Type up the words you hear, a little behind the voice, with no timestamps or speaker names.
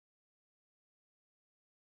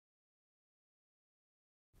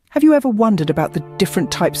Have you ever wondered about the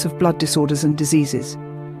different types of blood disorders and diseases?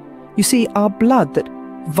 You see, our blood, that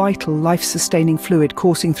vital, life-sustaining fluid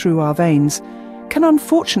coursing through our veins, can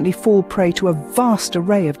unfortunately fall prey to a vast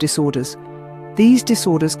array of disorders. These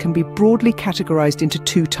disorders can be broadly categorized into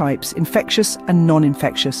two types: infectious and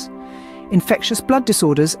non-infectious. Infectious blood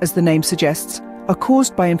disorders, as the name suggests, are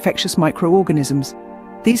caused by infectious microorganisms.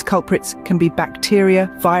 These culprits can be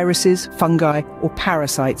bacteria, viruses, fungi, or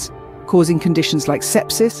parasites, causing conditions like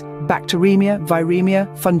sepsis, bacteremia, viremia,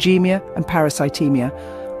 fungemia, and parasitemia.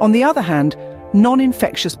 On the other hand,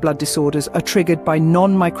 non-infectious blood disorders are triggered by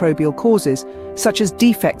non-microbial causes, such as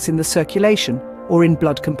defects in the circulation or in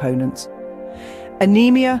blood components.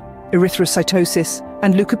 Anemia, erythrocytosis,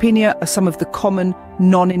 and leukopenia are some of the common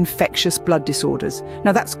non-infectious blood disorders.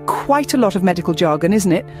 Now, that's quite a lot of medical jargon,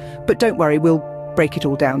 isn't it? But don't worry, we'll break it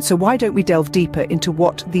all down. So why don't we delve deeper into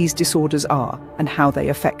what these disorders are and how they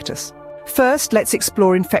affect us? First, let's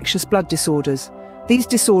explore infectious blood disorders. These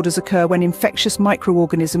disorders occur when infectious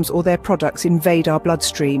microorganisms or their products invade our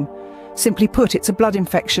bloodstream. Simply put, it's a blood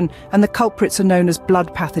infection, and the culprits are known as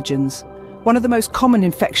blood pathogens. One of the most common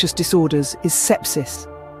infectious disorders is sepsis.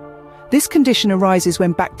 This condition arises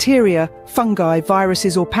when bacteria, fungi,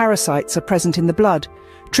 viruses, or parasites are present in the blood,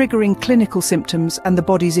 triggering clinical symptoms and the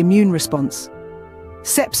body's immune response.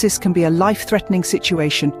 Sepsis can be a life-threatening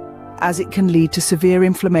situation, as it can lead to severe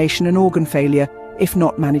inflammation and organ failure if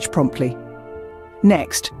not managed promptly.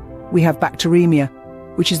 Next, we have bacteremia,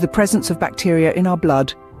 which is the presence of bacteria in our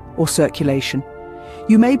blood or circulation.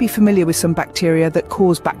 You may be familiar with some bacteria that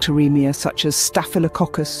cause bacteremia, such as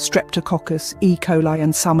Staphylococcus, Streptococcus, E. coli,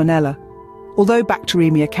 and Salmonella. Although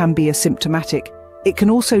bacteremia can be asymptomatic, it can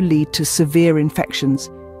also lead to severe infections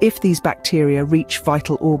if these bacteria reach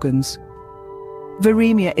vital organs.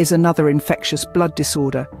 Viremia is another infectious blood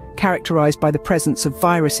disorder, characterized by the presence of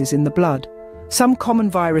viruses in the blood. Some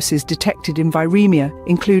common viruses detected in viremia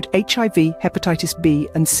include HIV, hepatitis B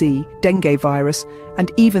and C, dengue virus,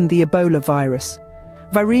 and even the Ebola virus.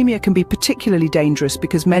 Viremia can be particularly dangerous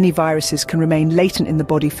because many viruses can remain latent in the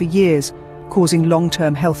body for years, causing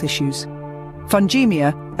long-term health issues.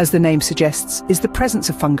 Fungemia, as the name suggests, is the presence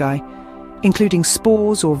of fungi, including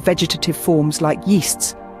spores or vegetative forms like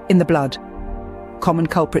yeasts, in the blood. Common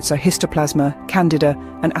culprits are histoplasma, candida,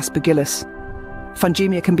 and aspergillus.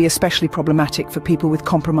 Fungemia can be especially problematic for people with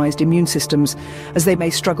compromised immune systems, as they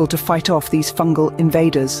may struggle to fight off these fungal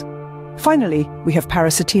invaders. Finally, we have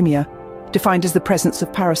parasitemia, defined as the presence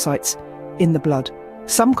of parasites in the blood.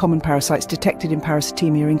 Some common parasites detected in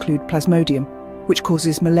parasitemia include Plasmodium, which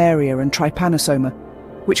causes malaria, and Trypanosoma,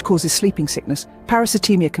 which causes sleeping sickness.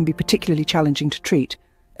 Parasitemia can be particularly challenging to treat,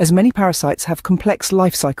 as many parasites have complex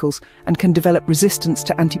life cycles and can develop resistance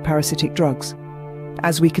to antiparasitic drugs.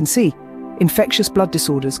 As we can see, infectious blood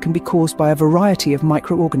disorders can be caused by a variety of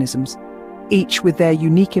microorganisms, each with their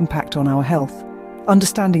unique impact on our health.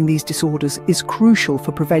 Understanding these disorders is crucial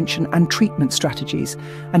for prevention and treatment strategies,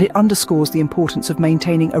 and it underscores the importance of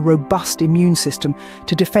maintaining a robust immune system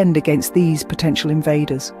to defend against these potential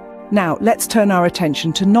invaders. Now, let's turn our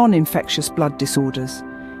attention to non-infectious blood disorders.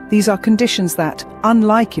 These are conditions that,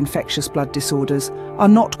 unlike infectious blood disorders, are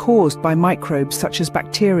not caused by microbes such as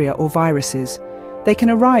bacteria or viruses. They can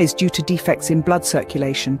arise due to defects in blood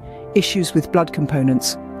circulation, issues with blood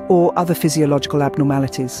components, or other physiological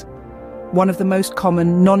abnormalities. One of the most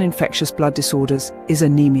common non-infectious blood disorders is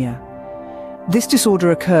anemia. This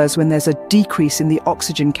disorder occurs when there's a decrease in the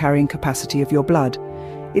oxygen-carrying capacity of your blood.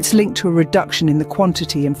 It's linked to a reduction in the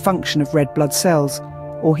quantity and function of red blood cells,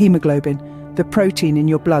 or hemoglobin, the protein in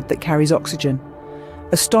your blood that carries oxygen.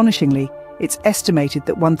 Astonishingly, it's estimated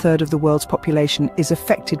that 1/3 of the world's population is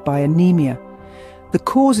affected by anemia. The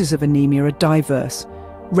causes of anemia are diverse,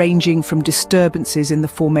 ranging from disturbances in the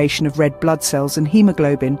formation of red blood cells and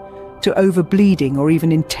hemoglobin to overbleeding or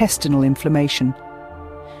even intestinal inflammation.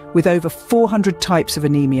 With over 400 types of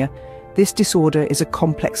anemia, this disorder is a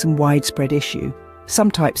complex and widespread issue.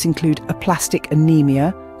 Some types include aplastic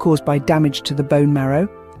anemia, caused by damage to the bone marrow,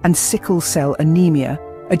 and sickle cell anemia,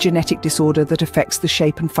 a genetic disorder that affects the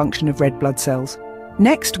shape and function of red blood cells.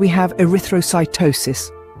 Next, we have erythrocytosis,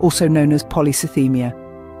 also known as polycythemia.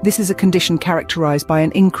 This is a condition characterized by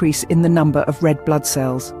an increase in the number of red blood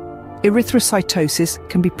cells. Erythrocytosis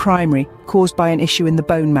can be primary, caused by an issue in the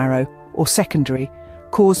bone marrow, or secondary,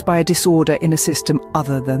 caused by a disorder in a system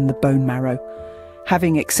other than the bone marrow.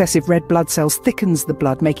 Having excessive red blood cells thickens the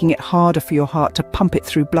blood, making it harder for your heart to pump it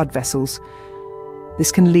through blood vessels.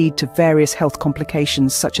 This can lead to various health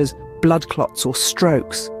complications such as blood clots or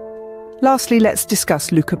strokes. Lastly, let's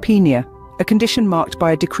discuss leukopenia, a condition marked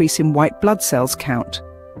by a decrease in white blood cells count.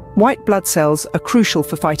 White blood cells are crucial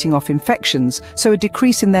for fighting off infections, so a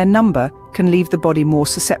decrease in their number can leave the body more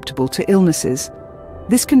susceptible to illnesses.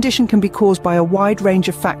 This condition can be caused by a wide range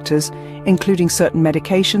of factors, including certain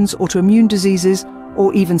medications, autoimmune diseases,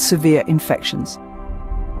 or even severe infections.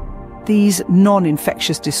 These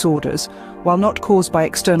non-infectious disorders, while not caused by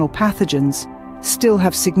external pathogens, still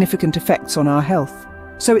have significant effects on our health.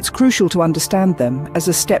 So it's crucial to understand them as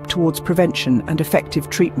a step towards prevention and effective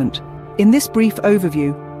treatment. In this brief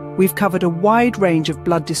overview, we've covered a wide range of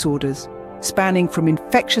blood disorders, spanning from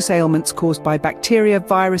infectious ailments caused by bacteria,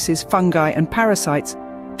 viruses, fungi, and parasites,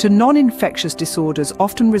 to non-infectious disorders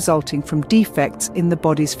often resulting from defects in the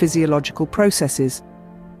body's physiological processes.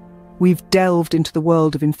 We've delved into the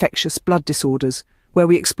world of infectious blood disorders, where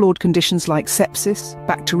we explored conditions like sepsis,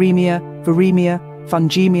 bacteremia, viremia,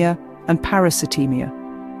 fungemia, and parasitemia.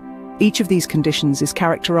 Each of these conditions is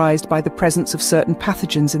characterized by the presence of certain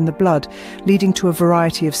pathogens in the blood, leading to a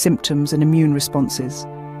variety of symptoms and immune responses.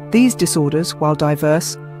 These disorders, while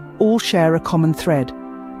diverse, all share a common thread.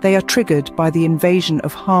 They are triggered by the invasion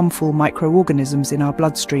of harmful microorganisms in our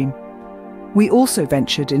bloodstream. We also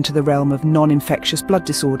ventured into the realm of non-infectious blood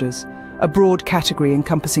disorders, a broad category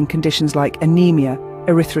encompassing conditions like anemia,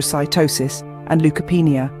 erythrocytosis, and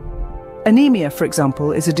leukopenia. Anemia, for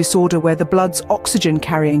example, is a disorder where the blood's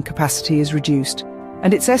oxygen-carrying capacity is reduced,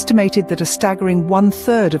 and it's estimated that a staggering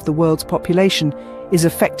 1/3 of the world's population is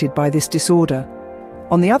affected by this disorder.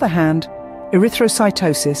 On the other hand,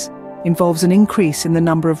 erythrocytosis involves an increase in the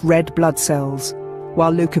number of red blood cells,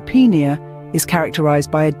 while leukopenia is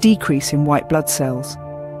characterized by a decrease in white blood cells.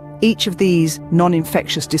 Each of these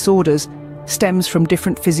non-infectious disorders stems from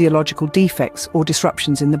different physiological defects or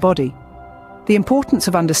disruptions in the body. The importance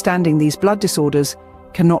of understanding these blood disorders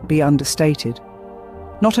cannot be understated.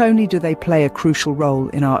 Not only do they play a crucial role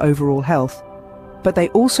in our overall health, but they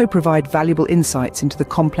also provide valuable insights into the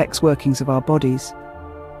complex workings of our bodies.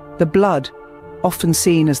 The blood, often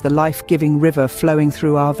seen as the life-giving river flowing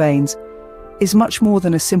through our veins, is much more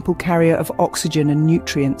than a simple carrier of oxygen and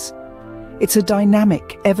nutrients. It's a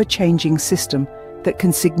dynamic, ever-changing system that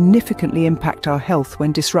can significantly impact our health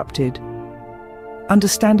when disrupted.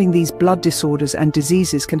 Understanding these blood disorders and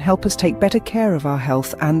diseases can help us take better care of our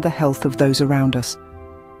health and the health of those around us.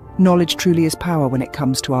 Knowledge truly is power when it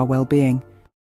comes to our well-being.